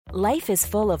Life is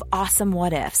full of awesome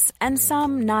what-ifs, and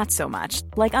some not so much,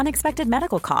 like unexpected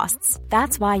medical costs.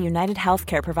 That's why United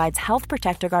Healthcare provides Health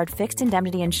Protector Guard fixed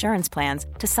indemnity insurance plans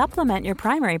to supplement your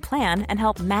primary plan and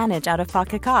help manage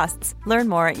out-of-pocket costs. Learn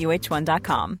more at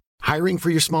uh1.com. Hiring for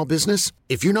your small business?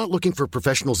 If you're not looking for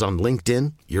professionals on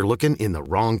LinkedIn, you're looking in the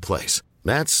wrong place.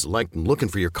 That's like looking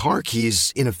for your car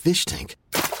keys in a fish tank.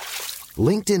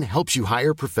 LinkedIn helps you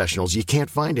hire professionals you can't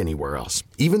find anywhere else,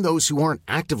 even those who aren't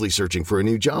actively searching for a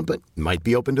new job but might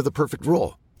be open to the perfect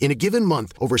role. In a given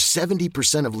month, over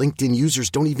 70% of LinkedIn users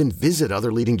don't even visit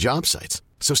other leading job sites.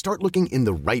 So start looking in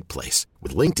the right place.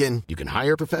 With LinkedIn, you can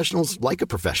hire professionals like a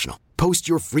professional. Post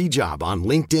your free job on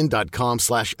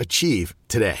linkedin.com/achieve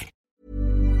today.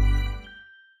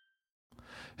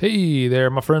 Hey there,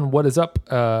 my friend. What is up?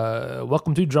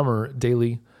 Welcome to Drummer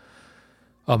Daily.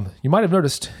 You might have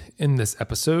noticed in this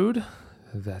episode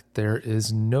that there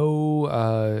is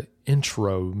no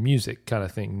intro music kind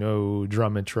of thing, no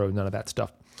drum intro, none of that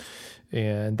stuff.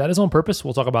 And that is on purpose.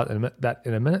 We'll talk about that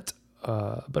in a minute.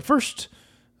 But first,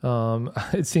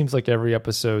 it seems like every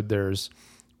episode there's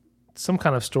some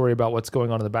kind of story about what's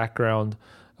going on in the background,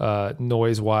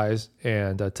 noise-wise.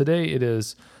 And today it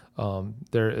is,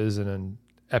 there is an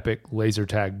epic laser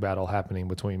tag battle happening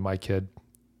between my kid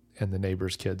and the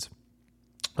neighbor's kids.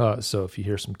 So if you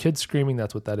hear some kids screaming,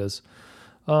 that's what that is.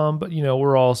 But you know,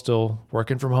 we're all still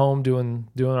working from home, doing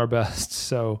our best.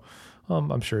 So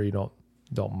I'm sure you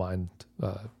don't mind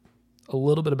a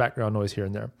little bit of background noise here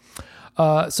and there.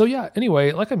 So yeah.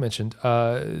 Anyway, like I mentioned,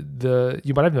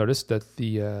 you might have noticed that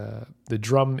the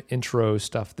drum intro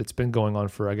stuff that's been going on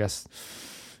for I guess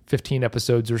 15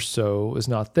 episodes or so is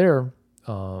not there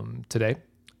today,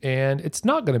 and it's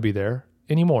not going to be there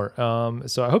anymore.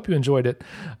 So I hope you enjoyed it.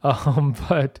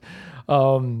 But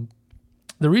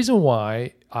the reason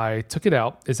why I took it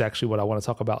out is actually what I want to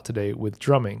talk about today with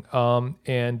drumming.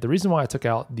 And the reason why I took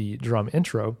out the drum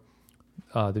intro,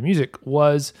 the music,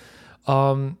 was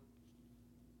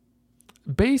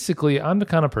basically I'm the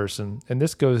kind of person, and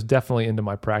this goes definitely into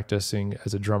my practicing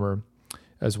as a drummer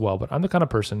as well, but I'm the kind of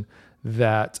person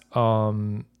that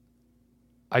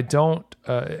I don't...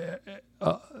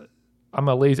 I'm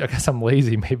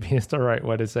lazy, maybe it's the right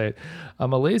way to say it.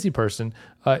 I'm a lazy person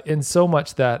in so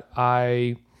much that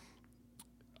I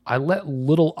let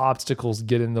little obstacles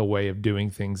get in the way of doing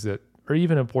things that are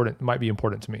even important, might be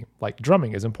important to me. Like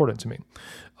drumming is important to me.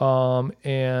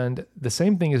 And the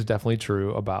same thing is definitely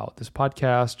true about this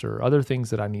podcast or other things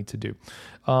that I need to do.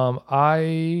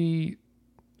 I,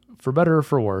 for better or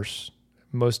for worse,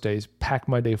 most days pack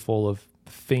my day full of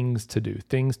things to do,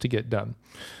 things to get done.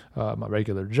 My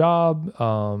regular job,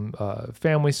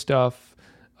 family stuff,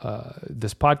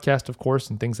 this podcast, of course,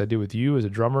 and things I do with you as a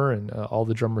drummer and all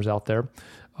the drummers out there.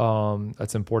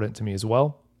 That's important to me as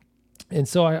well. And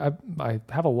so I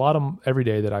have a lot of every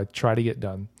day that I try to get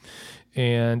done.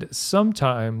 And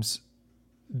sometimes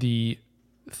the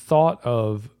thought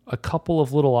of a couple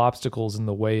of little obstacles in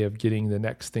the way of getting the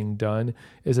next thing done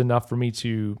is enough for me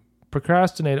to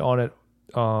procrastinate on it,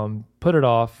 put it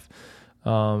off,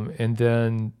 and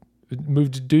then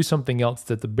move to do something else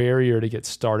that the barrier to get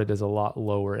started is a lot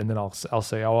lower. And then I'll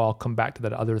say, I'll come back to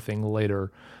that other thing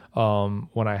later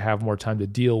when I have more time to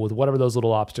deal with whatever those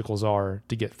little obstacles are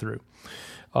to get through.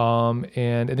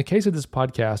 And in the case of this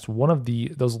podcast, one of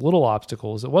those little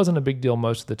obstacles, it wasn't a big deal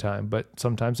most of the time, but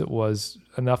sometimes it was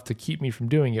enough to keep me from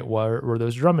doing it were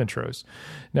those drum intros.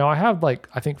 Now I have I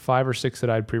think 5 or 6 that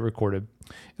I'd pre-recorded,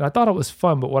 and I thought it was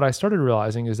fun, but what I started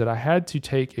realizing is that I had to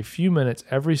take a few minutes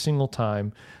every single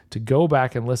time to go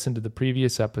back and listen to the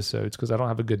previous episodes, because I don't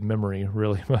have a good memory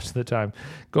really much of the time.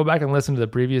 Go back and listen to the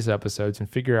previous episodes and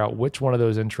figure out which one of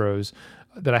those intros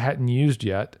that I hadn't used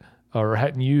yet or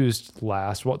hadn't used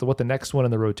last, what the next one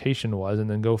in the rotation was, and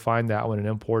then go find that one and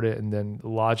import it. And then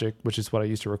Logic, which is what I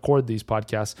used to record these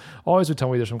podcasts, always would tell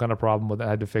me there's some kind of problem with it. I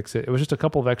had to fix it. It was just a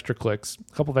couple of extra clicks,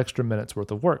 a couple of extra minutes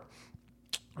worth of work.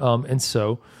 And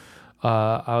so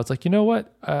I was like, you know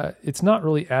what? It's not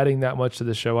really adding that much to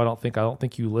the show. I don't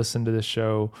think you listen to this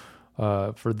show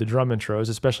for the drum intros,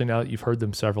 especially now that you've heard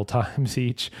them several times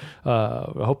each.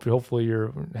 Hopefully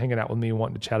you're hanging out with me and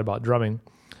wanting to chat about drumming.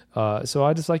 So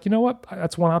I just you know what?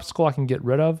 That's one obstacle I can get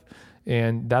rid of,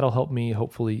 and that'll help me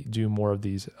hopefully do more of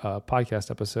these podcast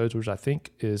episodes, which I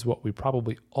think is what we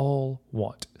probably all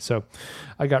want. So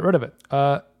I got rid of it.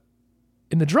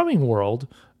 In the drumming world,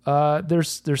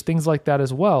 there's things like that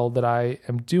as well that I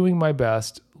am doing my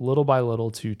best little by little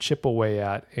to chip away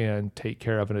at and take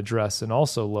care of and address, and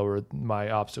also lower my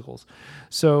obstacles.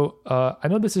 So I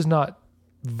know this is not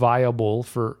viable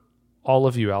for all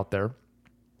of you out there.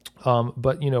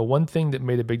 But one thing that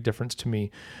made a big difference to me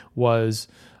was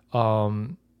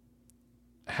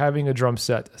having a drum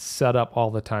set up all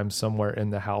the time somewhere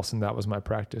in the house, and that was my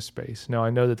practice space. Now, I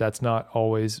know that that's not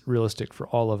always realistic for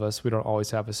all of us. We don't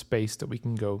always have a space that we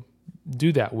can go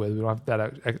do that with. We don't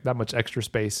have that much extra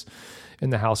space in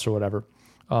the house or whatever.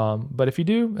 But if you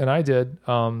do, and I did,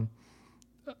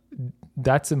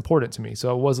 that's important to me. So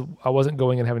I wasn't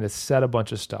going and having to set a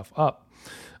bunch of stuff up.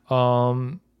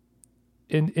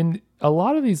 In a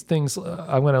lot of these things,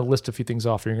 I'm going to list a few things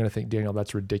off, and you're going to think, Daniel,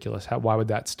 that's ridiculous. Why would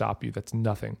that stop you? That's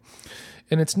nothing.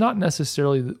 And it's not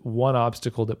necessarily one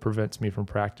obstacle that prevents me from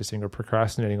practicing or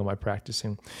procrastinating on my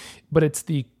practicing, but it's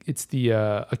the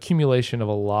accumulation of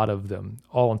a lot of them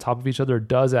all on top of each other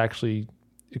does actually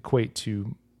equate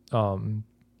to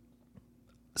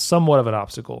somewhat of an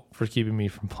obstacle for keeping me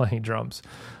from playing drums,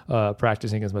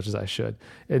 practicing as much as I should.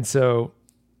 And so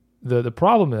the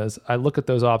problem is I look at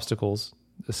those obstacles,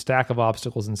 the stack of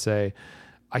obstacles, and say,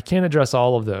 I can't address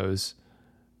all of those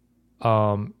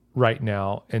right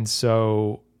now. And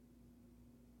so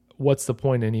what's the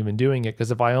point in even doing it?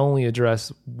 Because if I only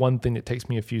address one thing that takes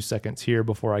me a few seconds here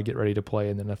before I get ready to play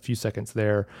and then a few seconds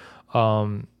there,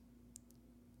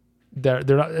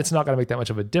 it's not going to make that much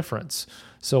of a difference.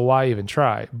 So why even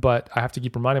try? But I have to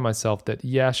keep reminding myself that,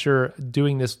 yeah, sure,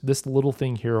 doing this little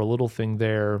thing here, a little thing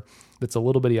there, that's a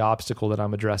little bitty obstacle that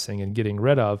I'm addressing and getting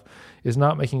rid of is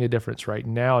not making a difference right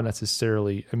now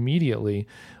necessarily immediately.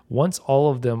 Once all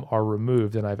of them are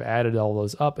removed and I've added all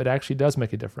those up, it actually does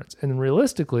make a difference. And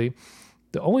realistically,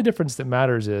 the only difference that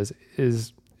matters am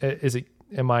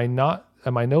I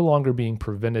no longer being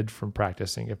prevented from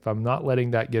practicing? If I'm not letting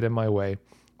that get in my way,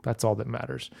 that's all that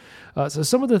matters. So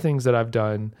some of the things that I've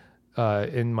done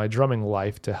in my drumming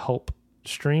life to help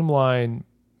streamline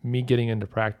me getting into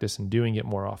practice and doing it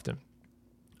more often.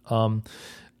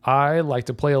 I like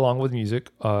to play along with music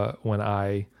when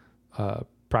I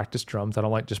practice drums. I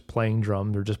don't like just playing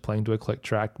drums or just playing to a click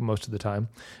track most of the time.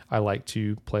 I like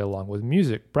to play along with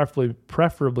music,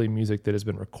 preferably music that has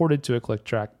been recorded to a click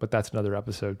track, but that's another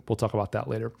episode. We'll talk about that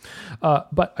later.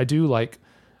 But I do like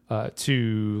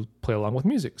to play along with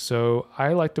music. So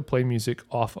I like to play music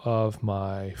off of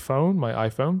my phone, my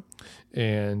iPhone.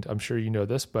 And I'm sure you know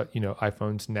this, but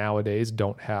iPhones nowadays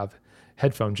don't have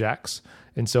headphone jacks.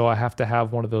 And so I have to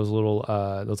have one of those little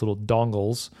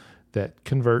dongles that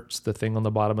converts the thing on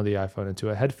the bottom of the iPhone into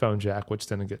a headphone jack, which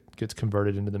then gets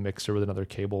converted into the mixer with another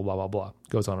cable, blah, blah, blah.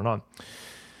 Goes on and on.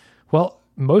 Well,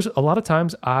 a lot of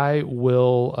times I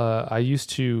used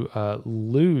to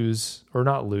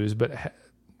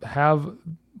have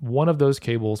one of those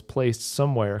cables placed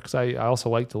somewhere, because I also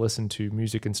like to listen to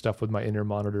music and stuff with my inner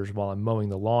monitors while I'm mowing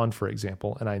the lawn, for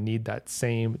example, and I need that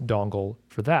same dongle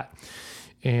for that.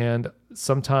 And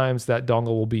sometimes that dongle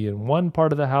will be in one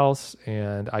part of the house,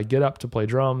 and I get up to play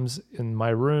drums in my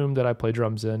room that I play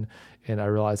drums in, and I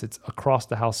realize it's across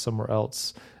the house somewhere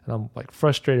else, and I'm like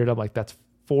frustrated. I'm like, that's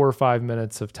 4 or 5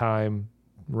 minutes of time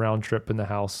round trip in the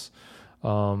house,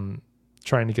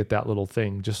 trying to get that little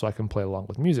thing just so I can play along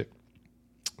with music.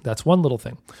 That's one little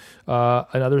thing.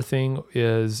 Another thing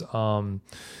is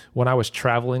when I was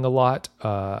traveling a lot,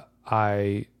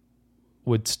 I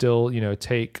would still,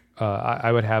 take,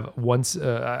 I would have once,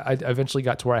 I eventually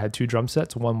got to where I had 2 drum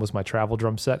sets. One was my travel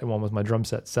drum set and one was my drum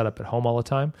set set up at home all the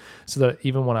time. So that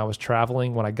even when I was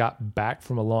traveling, when I got back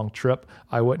from a long trip,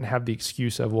 I wouldn't have the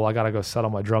excuse of, well, I got to go set all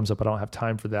my drums up. I don't have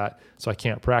time for that, so I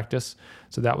can't practice.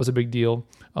 So that was a big deal.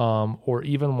 Or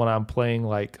even when I'm playing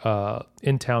like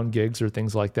in-town gigs or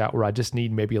things like that, where I just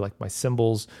need maybe like my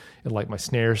cymbals and like my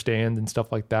snare stand and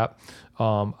stuff like that.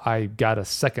 I got a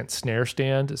second snare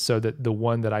stand so that the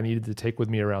one that I needed to take with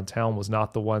me around town was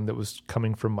not the one that was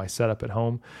coming from my setup at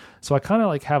home. So I kind of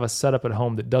like have a setup at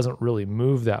home that doesn't really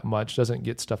move that much, doesn't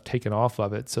get stuff taken off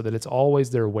of it, so that it's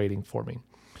always there waiting for me.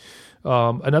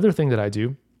 Another thing that I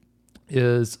do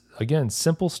is, again,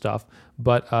 simple stuff,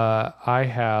 but I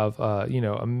have a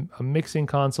mixing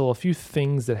console, a few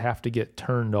things that have to get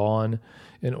turned on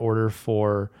in order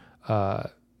for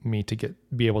me to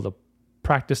be able to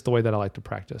practice the way that I like to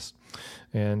practice.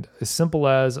 And as simple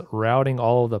as routing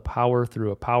all of the power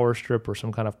through a power strip or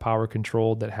some kind of power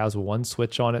control that has one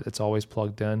switch on it that's always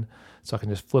plugged in, so I can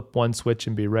just flip one switch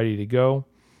and be ready to go.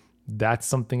 That's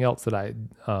something else that I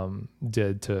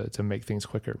did to make things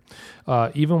quicker.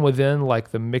 Even within like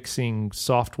the mixing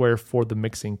software for the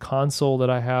mixing console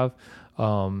that I have,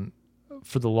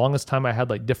 for the longest time I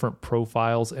had like different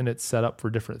profiles in it set up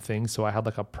for different things. So I had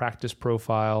like a practice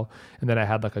profile, and then I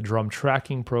had like a drum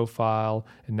tracking profile,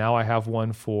 and now I have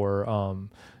one for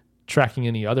tracking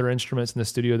any other instruments in the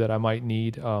studio that I might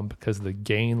need, because the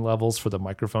gain levels for the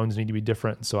microphones need to be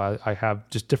different. So I have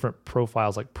just different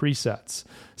profiles, like presets,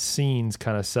 scenes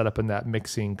kind of set up in that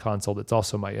mixing console. That's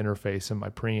also my interface and my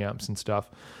preamps and stuff.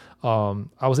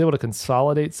 I was able to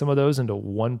consolidate some of those into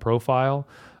one profile.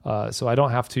 So I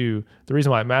don't have to, the reason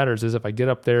why it matters is if I get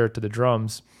up there to the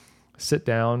drums, sit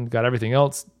down, got everything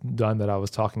else done that I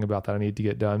was talking about that I need to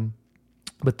get done,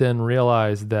 but then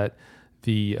realize that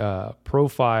the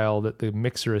profile that the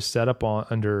mixer is set up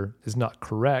under is not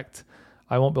correct,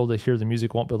 I won't be able to hear the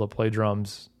music, won't be able to play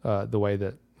drums the way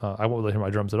that I won't be able to hear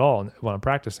my drums at all when I'm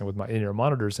practicing with my in-ear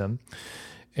monitors in.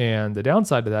 And the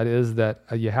downside to that is that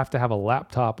you have to have a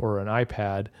laptop or an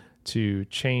iPad to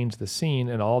change the scene,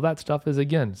 and all that stuff is,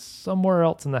 again, somewhere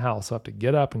else in the house. So I have to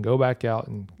get up and go back out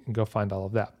and go find all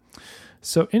of that.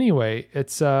 So anyway,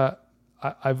 it's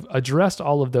I've addressed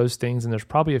all of those things, and there's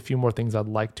probably a few more things I'd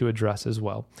like to address as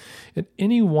well. And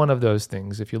any one of those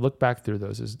things, if you look back through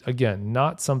those, is, again,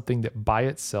 not something that by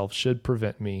itself should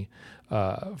prevent me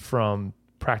from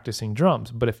practicing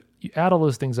drums. But if you add all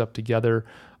those things up together,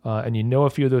 and you know a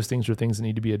few of those things are things that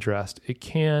need to be addressed, it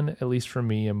can, at least for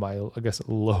me in my, I guess,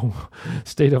 low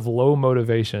state of low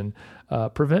motivation,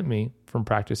 prevent me from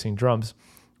practicing drums.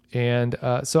 And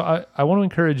so I want to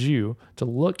encourage you to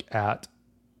look at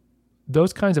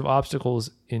those kinds of obstacles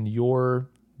in your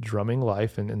drumming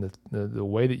life and in the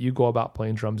way that you go about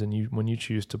playing drums and when you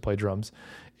choose to play drums,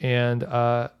 and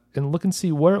look and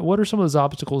see what are some of those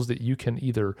obstacles that you can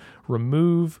either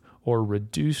remove or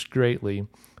reduce greatly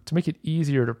to make it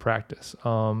easier to practice.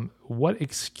 What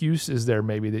excuse is there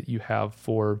maybe that you have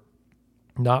for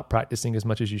not practicing as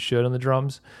much as you should on the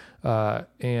drums?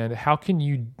 And how can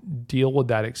you deal with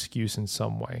that excuse in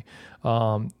some way?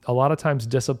 A lot of times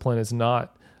discipline is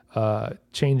not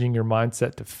changing your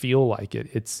mindset to feel like it.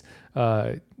 It's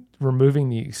removing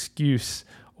the excuse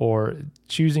or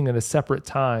choosing at a separate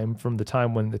time from the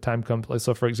time when the time comes.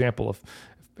 So for example,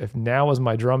 if now is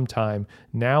my drum time,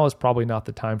 now is probably not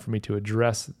the time for me to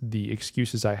address the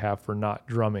excuses I have for not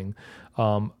drumming.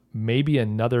 Maybe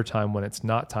another time when it's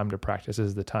not time to practice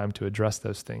is the time to address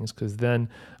those things, because then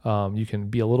you can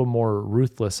be a little more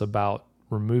ruthless about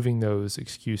removing those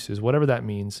excuses, whatever that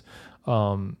means,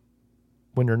 when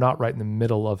you're not right in the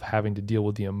middle of having to deal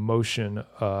with the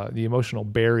emotional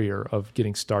barrier of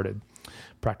getting started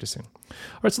practicing.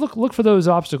 All right, so look for those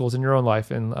obstacles in your own life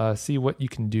and see what you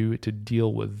can do to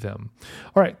deal with them.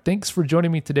 All right, thanks for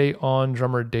joining me today on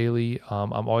Drummer Daily.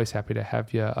 I'm always happy to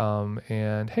have you.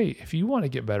 And hey, if you want to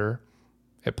get better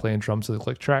at playing drums with a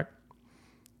click track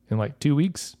in like 2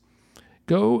 weeks,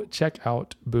 go check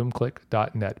out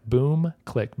boomclick.net.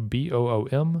 Boomclick,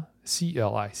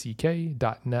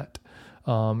 BOOMCLICK.net.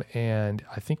 And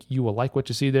I think you will like what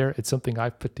you see there. It's something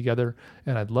I've put together,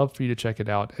 and I'd love for you to check it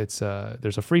out. It's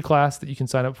there's a free class that you can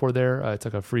sign up for there. It's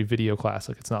like a free video class.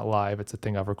 Like, it's not live. It's a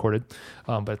thing I've recorded.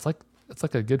 But it's like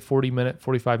a good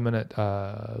 45-minute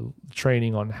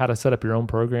training on how to set up your own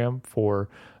program for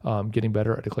getting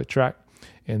better at a click track.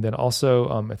 And then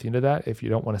also at the end of that, if you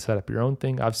don't want to set up your own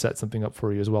thing, I've set something up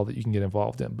for you as well that you can get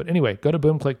involved in. But anyway, go to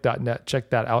boomclick.net, check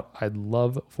that out. I'd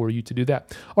love for you to do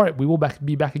that. All right, we will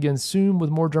be back again soon with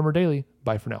more Drummer Daily.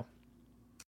 Bye for now.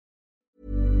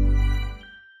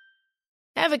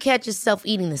 Ever catch yourself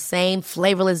eating the same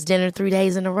flavorless dinner 3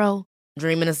 days in a row?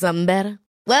 Dreaming of something better?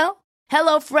 Well,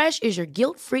 HelloFresh is your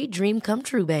guilt-free dream come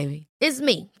true, baby. It's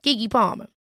me, Keke Palmer.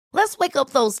 Let's wake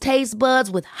up those taste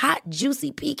buds with hot,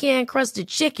 juicy pecan-crusted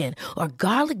chicken or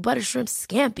garlic butter shrimp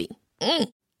scampi.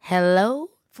 Hello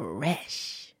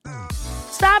Fresh.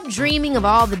 Stop dreaming of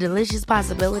all the delicious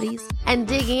possibilities and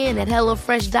dig in at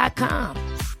HelloFresh.com.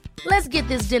 Let's get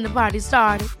this dinner party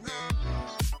started.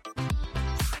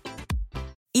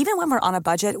 Even when we're on a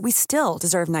budget, we still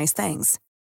deserve nice things.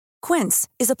 Quince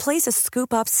is a place to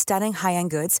scoop up stunning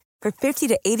high-end goods for 50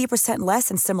 to 80% less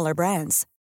than similar brands.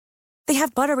 They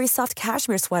have buttery soft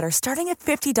cashmere sweaters starting at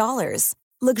 $50,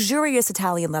 luxurious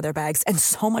Italian leather bags, and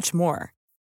so much more.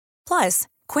 Plus,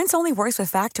 Quince only works with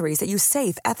factories that use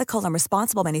safe, ethical, and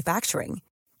responsible manufacturing.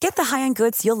 Get the high-end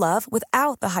goods you'll love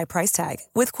without the high price tag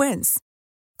with Quince.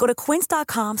 Go to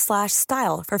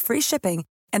quince.com/style for free shipping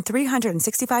and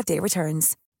 365-day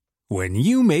returns. When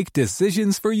you make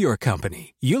decisions for your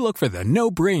company, you look for the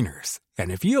no-brainers. And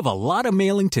if you have a lot of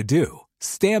mailing to do,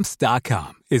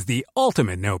 Stamps.com is the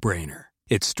ultimate no-brainer.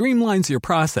 It streamlines your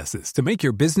processes to make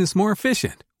your business more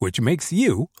efficient, which makes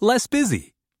you less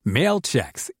busy. Mail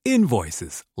checks,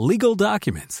 invoices, legal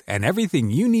documents, and everything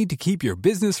you need to keep your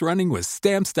business running with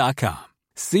Stamps.com.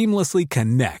 Seamlessly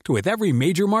connect with every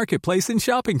major marketplace and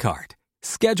shopping cart.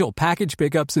 Schedule package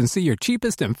pickups and see your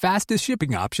cheapest and fastest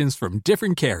shipping options from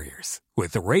different carriers,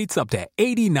 with rates up to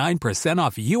 89%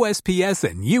 off USPS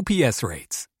and UPS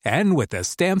rates. And with the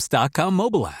Stamps.com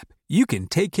mobile app, you can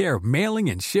take care of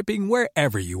mailing and shipping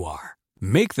wherever you are.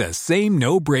 Make the same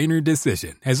no-brainer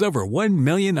decision as over 1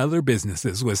 million other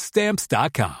businesses with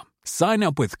Stamps.com. Sign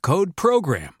up with code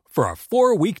PROGRAM for a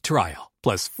 4-week trial,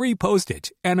 plus free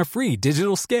postage and a free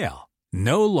digital scale.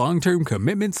 No long-term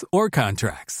commitments or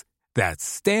contracts. That's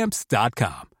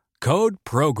Stamps.com. Code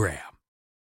PROGRAM.